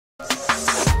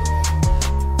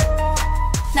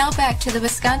Now back to the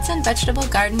Wisconsin Vegetable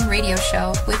Garden Radio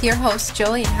Show with your hosts,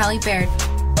 Joey and Holly Baird.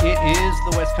 It is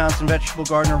the Wisconsin Vegetable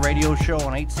Gardener Radio Show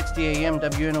on 860 AM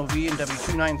WNOV and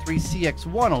W293CX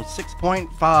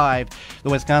 106.5. The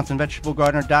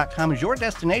WisconsinVegetableGardener.com is your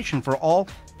destination for all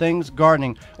things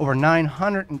gardening. Over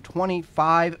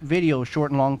 925 videos,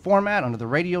 short and long format, under the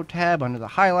radio tab, under the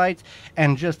highlights,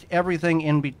 and just everything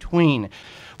in between.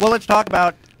 Well, let's talk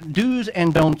about do's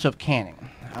and don'ts of canning.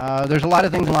 There's a lot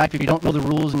of things in life, if you don't know the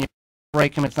rules and you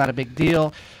break them, it's not a big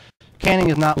deal. Canning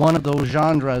is not one of those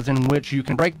genres in which you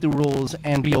can break the rules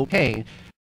and be okay.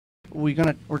 We're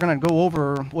gonna go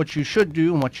over what you should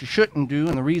do and what you shouldn't do,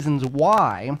 and the reasons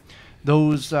why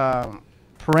those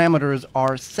parameters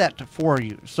are set for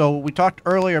you. So we talked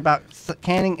earlier about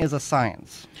canning is a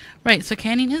science. Right. So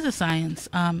canning is a science,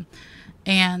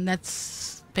 and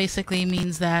that's basically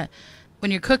means that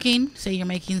when you're cooking, say you're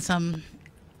making some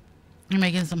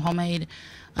homemade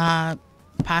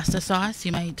pasta sauce,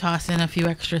 you might toss in a few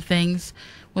extra things.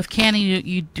 With canning,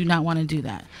 you do not want to do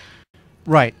that.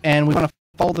 Right, and we want to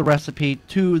follow the recipe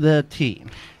to the T.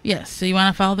 Yes, so you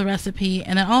want to follow the recipe,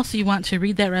 and then also you want to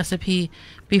read that recipe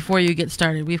before you get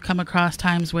started. We've come across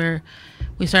times where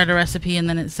we start a recipe and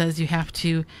then it says you have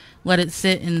to let it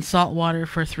sit in salt water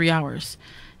for 3 hours.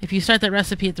 If you start that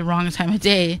recipe at the wrong time of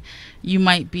day, you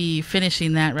might be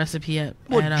finishing that recipe at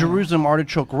Jerusalem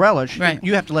artichoke relish, right.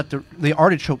 You have to let the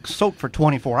artichoke soak for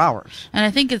 24 hours. And I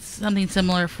think it's something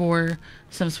similar for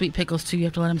some sweet pickles, too. You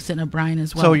have to let them sit in a brine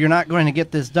as well. So you're not going to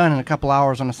get this done in a couple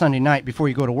hours on a Sunday night before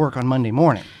you go to work on Monday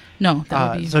morning. No,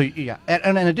 that would be... So, yeah.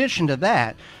 And in addition to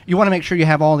that, you want to make sure you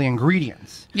have all the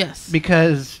ingredients. Yes.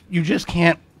 Because you just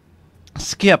can't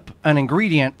skip an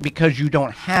ingredient because you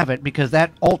don't have it, because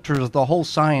that alters the whole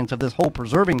science of this whole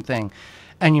preserving thing.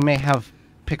 And you may have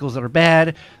pickles that are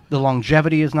bad, the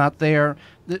longevity is not there.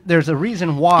 There's a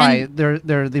reason why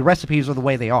the recipes are the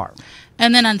way they are.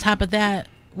 And then on top of that,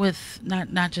 with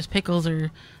not just pickles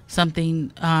or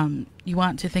something, you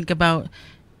want to think about,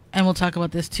 and we'll talk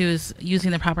about this too, is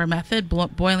using the proper method,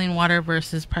 boiling water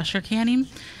versus pressure canning.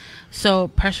 So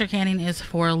pressure canning is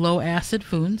for low acid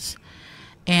foods,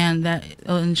 and that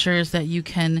ensures that you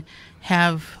can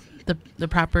have the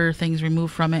proper things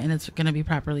removed from it, and it's going to be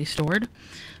properly stored,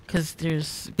 because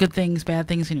there's good things, bad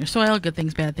things in your soil, good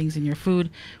things, bad things in your food.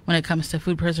 When it comes to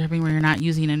food preserving, where you're not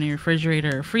using it in your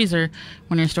refrigerator or freezer,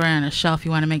 when you're storing it on a shelf,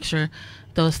 you want to make sure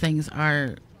those things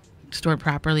are stored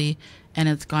properly and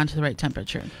it's gone to the right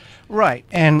temperature. Right,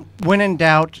 and when in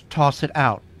doubt, toss it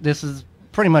out. This is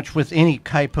pretty much with any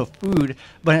type of food,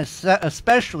 but it's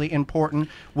especially important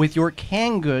with your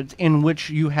canned goods in which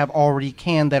you have already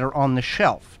canned that are on the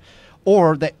shelf,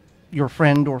 or that your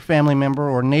friend or family member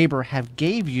or neighbor have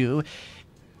gave you.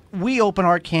 We open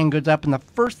our canned goods up, and the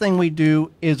first thing we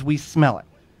do is we smell it.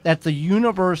 That's a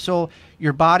universal.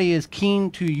 Your body is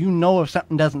keen to, if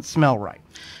something doesn't smell right.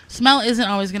 Smell isn't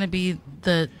always going to be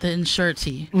the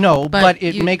ensurety. No, but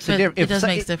it makes a difference. It does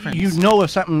make a difference. You know if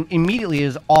something immediately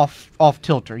is off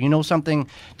tilter. You know something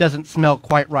doesn't smell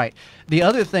quite right. The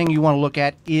other thing you want to look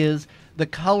at is the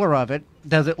color of it.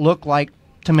 Does it look like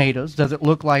tomatoes? Does it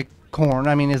look like corn?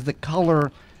 I mean, is the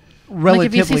color relatively close? Like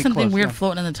if you see something close? weird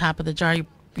floating in the top of the jar,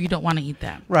 you don't want to eat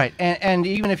that. Right, and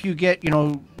even if you get,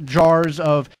 jars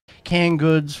of canned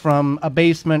goods from a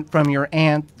basement from your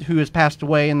aunt who has passed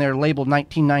away and they're labeled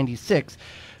 1996,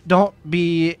 don't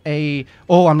be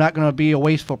I'm not going to be a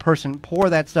wasteful person. Pour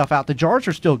that stuff out. The jars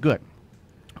are still good.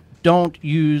 Don't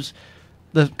use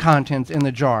the contents in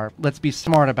the jar. Let's be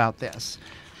smart about this.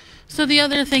 So the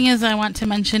other thing is I want to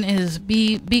mention is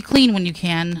be clean when you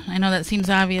can. I know that seems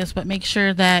obvious, but make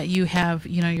sure that you have,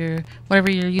 your whatever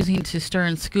you're using to stir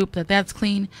and scoop, that's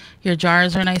clean. Your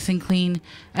jars are nice and clean.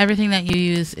 Everything that you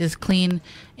use is clean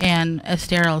and as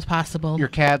sterile as possible. Your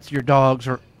cats, your dogs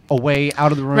are away,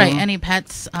 out of the room. Right, any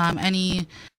pets, any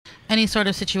sort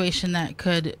of situation that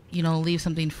could, leave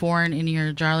something foreign in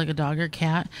your jar, like a dog or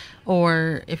cat,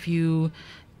 or if you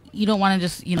don't want to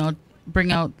just,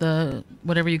 bring out the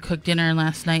whatever you cooked dinner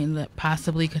last night and that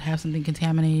possibly could have something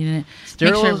contaminated in it.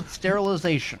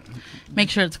 Sterilization. Make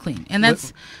sure it's clean, and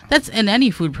that's in any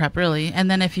food prep really. And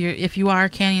then if you are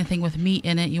canning anything with meat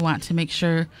in it, you want to make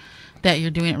sure that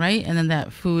you're doing it right, and then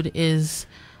that food is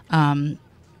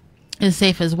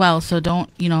safe as well. So don't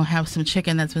have some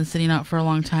chicken that's been sitting out for a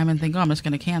long time and think, I'm just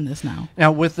going to can this now.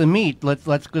 Now with the meat, let's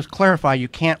just clarify. You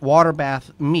can't water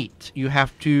bath meat. You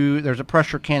have to. There's a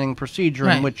pressure canning procedure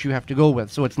in which you have to go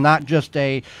with. So it's not just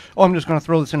I'm just going to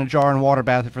throw this in a jar and water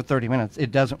bath it for 30 minutes.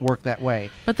 It doesn't work that way.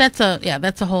 But that's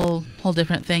a whole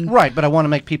different thing. Right. But I want to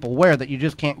make people aware that you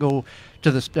just can't go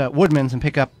to the Woodman's and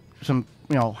pick up some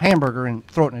hamburger and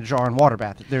throw it in a jar and water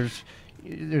bath it.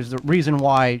 there's a reason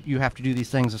why you have to do these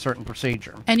things a certain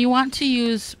procedure. And you want to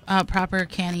use proper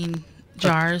canning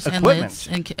jars and Equipment. lids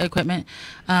and equipment.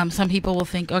 Some people will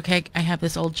think, okay, I have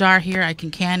this old jar here, I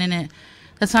can can in it.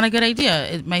 That's not a good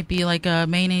idea. It might be like a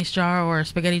mayonnaise jar or a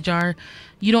spaghetti jar.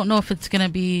 You don't know if it's going to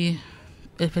be,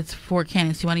 if it's for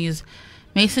canning. So you want to use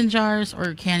mason jars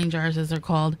or canning jars, as they're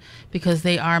called, because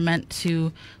they are meant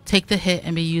to take the hit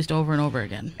and be used over and over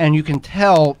again. And you can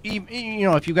tell,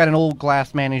 if you've got an old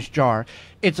glass mayonnaise jar,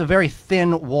 it's a very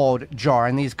thin-walled jar,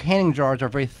 and these canning jars are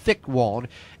very thick-walled.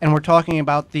 And we're talking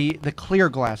about the clear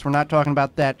glass. We're not talking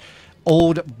about that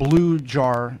old blue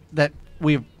jar that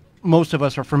most of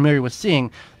us are familiar with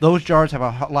seeing. Those jars have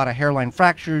a lot of hairline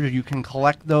fractures. You can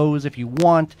collect those if you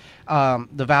want.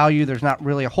 The value, there's not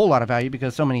really a whole lot of value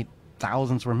because so many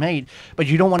thousands were made, but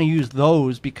you don't want to use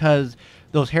those because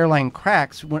those hairline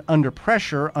cracks, when under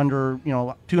pressure, under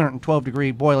 212 degree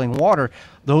boiling water,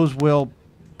 those will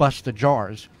bust the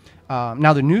jars.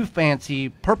 Now the new fancy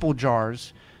purple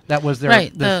jars, that was their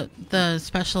right. The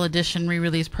special edition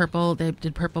re-release purple. They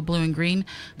did purple, blue, and green.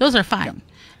 Those are fine,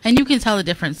 and you can tell the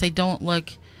difference. They don't look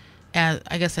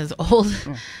as old.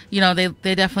 They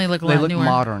definitely look a lot newer.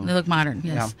 Modern. They look modern,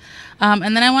 yes. Yeah.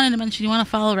 And then I wanted to mention, you want to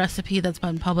follow a recipe that's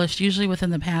been published, usually within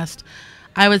the past,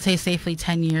 I would say safely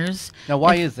 10 years. Now,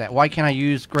 why is that? Why can't I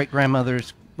use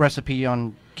great-grandmother's recipe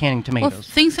on canning tomatoes? Well,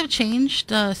 things have changed.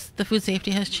 The food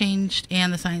safety has changed,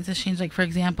 and the science has changed. Like, for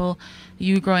example,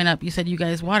 you growing up, you said you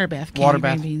guys water bath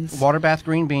green beans. Water bath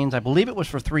green beans. I believe it was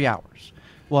for 3 hours.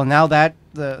 Well, now that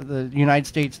the United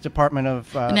States Department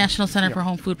of the National Center for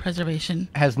Home Food Preservation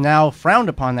has now frowned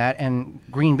upon that, and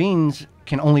green beans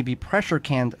can only be pressure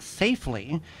canned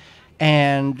safely,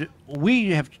 and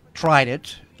we have tried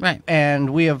it, right?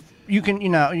 And you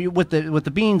can with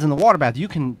the beans in the water bath, you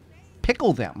can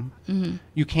pickle them. Mm-hmm.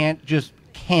 You can't just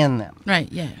can them,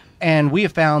 right? Yeah. And we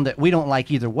have found that we don't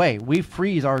like either way. We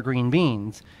freeze our green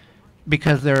beans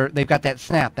because they've got that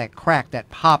snap, that crack, that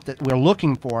pop that we're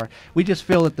looking for. We just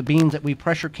feel that the beans that we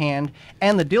pressure canned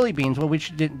and the dilly beans, well, we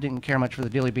didn't care much for the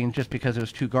dilly beans just because it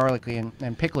was too garlicky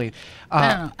and pickly.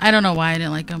 I don't know why I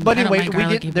didn't like them. But anyway,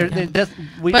 we didn't.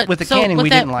 With the canning, we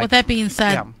didn't like. With that being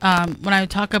said, when I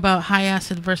talk about high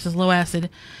acid versus low acid,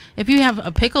 if you have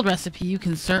a pickled recipe, you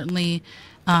can certainly,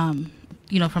 from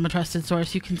a trusted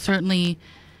source, you can certainly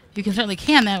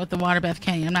can that with the water bath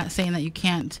canning. I'm not saying that you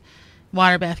can't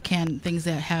water bath can things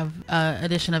that have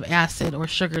addition of acid or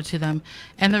sugar to them,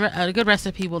 and a good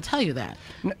recipe will tell you that.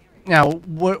 Now,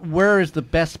 where is the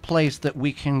best place that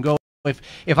we can go if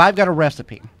I've got a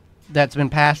recipe that's been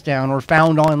passed down or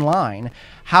found online?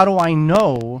 How do I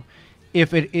know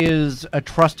if it is a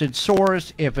trusted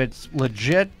source, if it's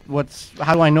legit?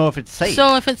 How do I know if it's safe?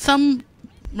 So if it's some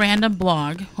random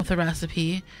blog with a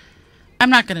recipe, I'm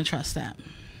not going to trust that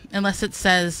unless it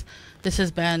says this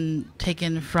has been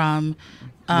taken from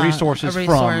resources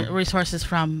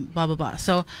from blah, blah, blah.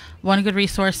 So one good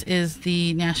resource is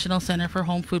the National Center for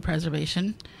Home Food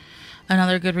Preservation.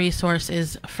 Another good resource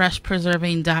is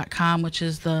freshpreserving.com, which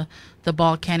is the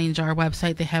bulk canning jar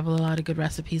website. They have a lot of good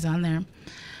recipes on there.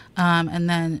 And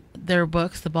then their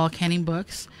books, the bulk canning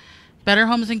books. Better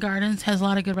Homes and Gardens has a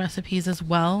lot of good recipes as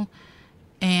well.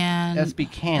 And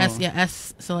SB Canning.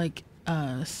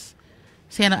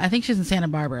 I think she's in Santa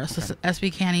Barbara. So okay.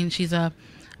 SB Canning, she's a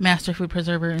master food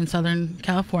preserver in Southern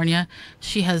California.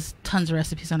 She has tons of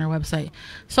recipes on her website.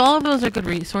 So all of those are good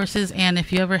resources. And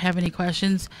if you ever have any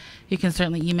questions, you can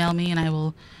certainly email me, and I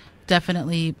will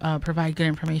definitely provide good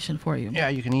information for you. Yeah,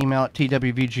 you can email at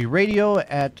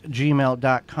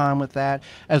twvgradio@gmail.com with that,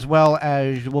 as well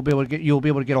as you'll be able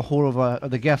to get a hold of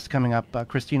the guest coming up,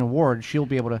 Christina Ward. She'll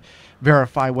be able to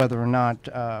verify whether or not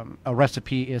a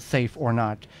recipe is safe or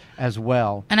not as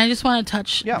well. And I just want to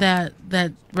touch that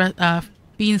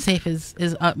being safe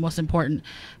is utmost important.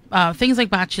 Things like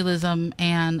botulism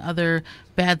and other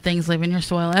bad things live in your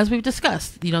soil, as we've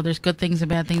discussed. There's good things and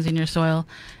bad things in your soil.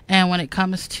 And when it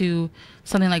comes to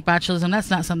something like botulism, that's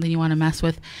not something you want to mess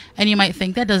with. And you might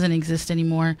think that doesn't exist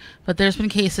anymore, but there's been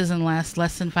cases in the last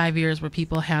less than 5 years where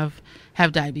people have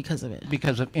died because of it.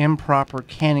 Because of improper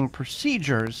canning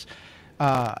procedures,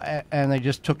 and they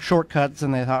just took shortcuts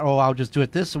and they thought, I'll just do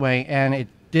it this way. And it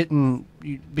didn't,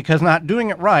 because not doing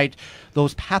it right,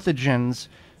 those pathogens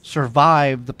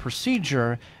survived the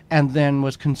procedure and then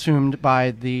was consumed by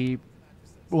it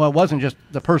wasn't just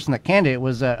the person that canned it, it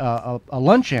was a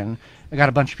luncheon, it got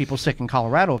a bunch of people sick in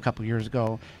Colorado a couple years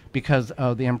ago because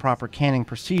of the improper canning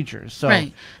procedures. So,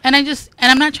 right. And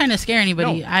I'm not trying to scare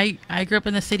anybody. No. I grew up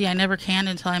in the city. I never canned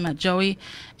until I met Joey,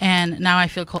 and now I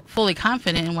feel fully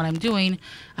confident in what I'm doing.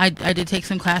 I did take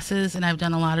some classes, and I've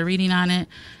done a lot of reading on it,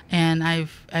 and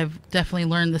I've definitely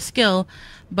learned the skill.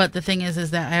 But the thing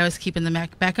is that I always keep in the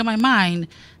back of my mind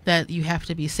that you have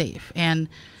to be safe. And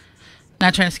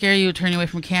not trying to scare you, turn you away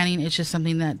from canning. It's just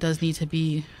something that does need to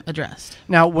be addressed.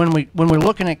 now when we're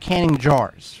looking at canning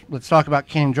jars, let's talk about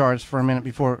canning jars for a minute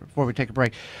before we take a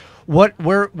break.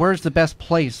 Where's the best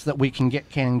place that we can get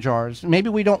canning jars? Maybe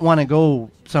we don't want to go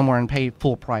somewhere and pay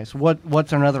full price.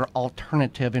 What's another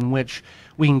alternative in which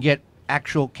we can get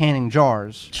actual canning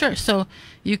jars? Sure. So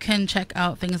you can check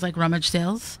out things like rummage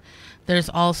sales. There's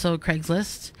also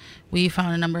Craigslist. We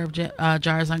found a number of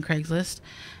jars on Craigslist.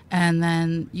 And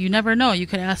then you never know. You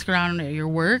could ask around at your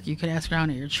work. You could ask around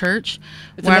at your church.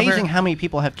 It's amazing how many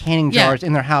people have canning jars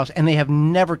in their house, and they have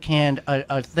never canned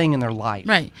a thing in their life.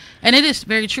 Right. And it is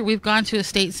very true. We've gone to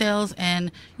estate sales,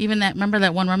 and even remember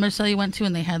that one rummage sale you went to,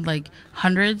 and they had like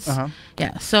hundreds? Uh-huh.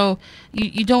 Yeah. So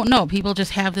you don't know. People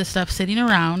just have this stuff sitting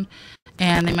around,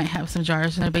 and they might have some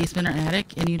jars in their basement or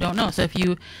attic, and you don't know. So if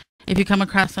you come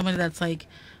across somebody that's like,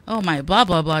 oh, my blah,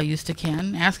 blah, blah used to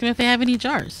can, ask them if they have any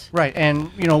jars. Right,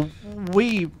 and,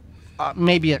 we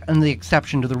maybe an the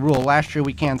exception to the rule. Last year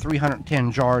we canned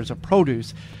 310 jars of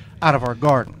produce out of our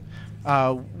garden.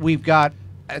 We've got,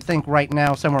 I think right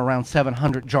now, somewhere around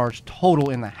 700 jars total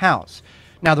in the house.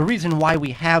 Now, the reason why we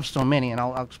have so many, and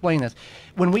I'll explain this,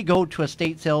 when we go to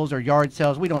estate sales or yard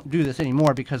sales, we don't do this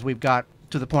anymore because we've got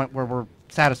to the point where we're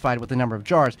satisfied with the number of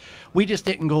jars. We just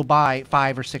didn't go buy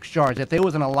 5 or 6 jars. If there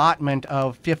was an allotment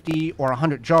of 50 or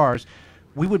 100 jars,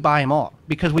 we would buy them all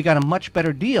because we got a much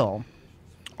better deal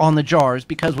on the jars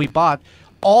because we bought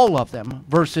all of them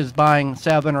versus buying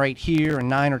 7 or 8 here and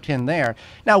 9 or 10 there.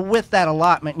 Now, with that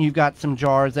allotment, you've got some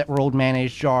jars that were old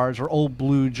mayonnaise jars or old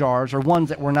blue jars or ones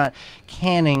that were not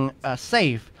canning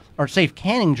safe or safe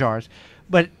canning jars.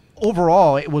 But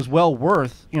overall, it was well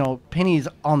worth, pennies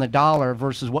on the dollar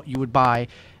versus what you would buy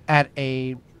at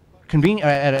a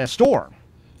at a store.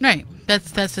 Right.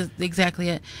 That's exactly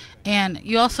it. And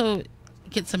you also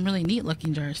get some really neat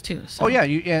looking jars too. So. Oh yeah,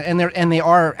 and they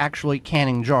are actually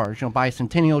canning jars.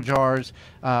 Bicentennial jars,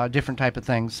 different type of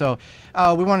things. So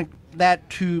we want that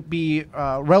to be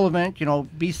relevant.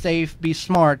 Be safe, be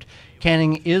smart.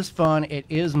 Canning is fun. It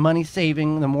is money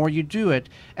saving. The more you do it,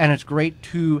 and it's great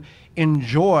to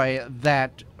enjoy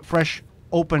that fresh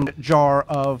opened jar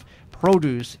of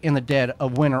produce in the dead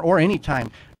of winter or any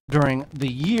time during the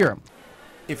year.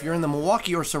 If you're in the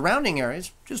Milwaukee or surrounding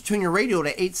areas, just tune your radio to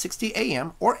 860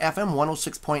 AM or FM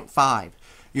 106.5.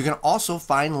 You can also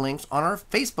find links on our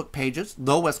Facebook pages,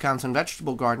 The Wisconsin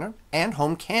Vegetable Gardener and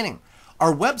Home Canning.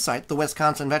 Our website,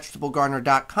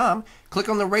 thewisconsinvegetablegardener.com, click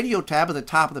on the radio tab at the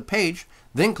top of the page,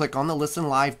 then click on the Listen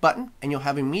Live button, and you'll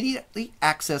have immediately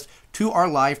access to our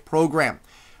live program.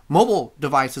 Mobile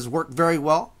devices work very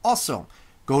well also.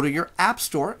 Go to your app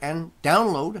store and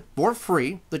download for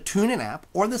free the TuneIn app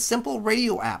or the Simple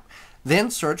Radio app.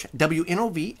 Then search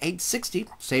WNOV 860,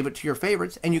 save it to your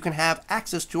favorites, and you can have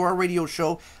access to our radio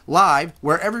show live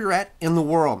wherever you're at in the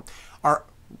world. Our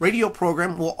radio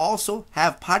program will also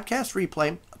have podcast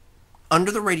replay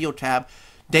under the radio tab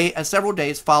several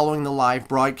days following the live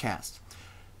broadcast.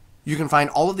 You can find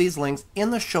all of these links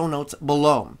in the show notes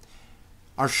below.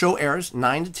 Our show airs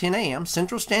 9 to 10 a.m.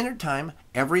 Central Standard Time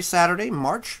every Saturday,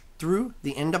 March through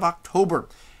the end of October.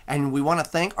 And we want to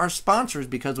thank our sponsors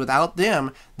because without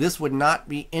them, this would not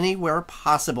be anywhere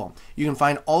possible. You can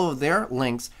find all of their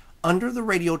links under the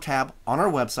radio tab on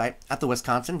our website at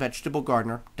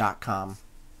thewisconsinvegetablegardener.com.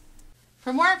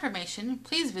 For more information,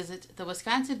 please visit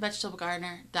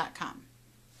thewisconsinvegetablegardener.com.